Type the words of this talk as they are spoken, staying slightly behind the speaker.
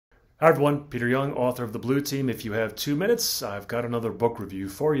Hi everyone, Peter Young, author of The Blue Team. If you have 2 minutes, I've got another book review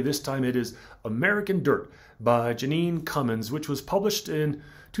for you. This time it is American Dirt by Jeanine Cummins, which was published in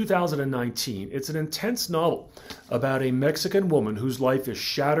 2019. It's an intense novel about a Mexican woman whose life is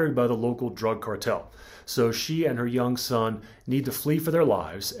shattered by the local drug cartel. So she and her young son need to flee for their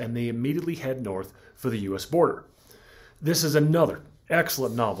lives, and they immediately head north for the U.S. border. This is another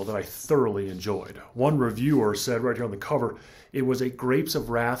excellent novel that I thoroughly enjoyed. One reviewer said right here on the cover, it was a Grapes of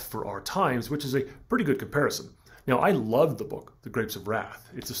Wrath for our times, which is a pretty good comparison. Now, I loved the book, The Grapes of Wrath.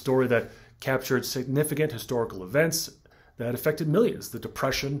 It's a story that captured significant historical events that affected millions, the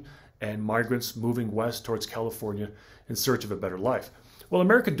Depression and migrants moving west towards California in search of a better life. Well,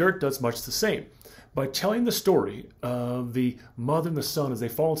 American Dirt does much the same. By telling the story of the mother and the son as they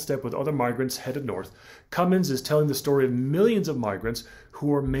fall in step with other migrants headed north, Cummins is telling the story of millions of migrants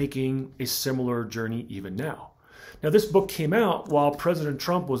who are making a similar journey even now. Now, this book came out while President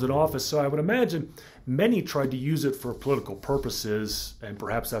Trump was in office, so I would imagine many tried to use it for political purposes, and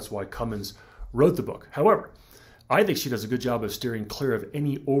perhaps that's why Cummins wrote the book. However, I think she does a good job of steering clear of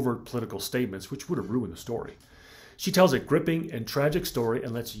any overt political statements, which would have ruined the story. She tells a gripping and tragic story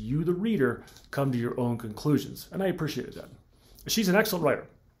and lets you, the reader, come to your own conclusions, and I appreciated that. She's an excellent writer,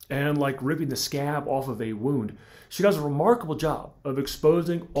 and like ripping the scab off of a wound, she does a remarkable job of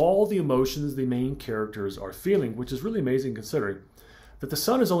exposing all the emotions the main characters are feeling, which is really amazing considering that the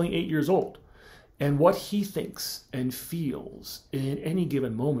son is only 8 years old, and what he thinks and feels in any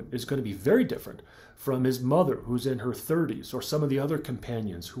given moment is going to be very different from his mother, who's in her 30s, or some of the other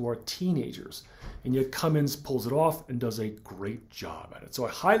companions who are teenagers. And yet Cummins pulls it off and does a great job at it. So I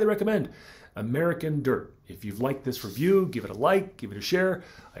highly recommend American Dirt. If you've liked this review, give it a like, give it a share.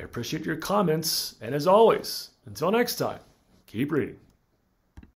 I appreciate your comments. And as always, until next time, keep reading.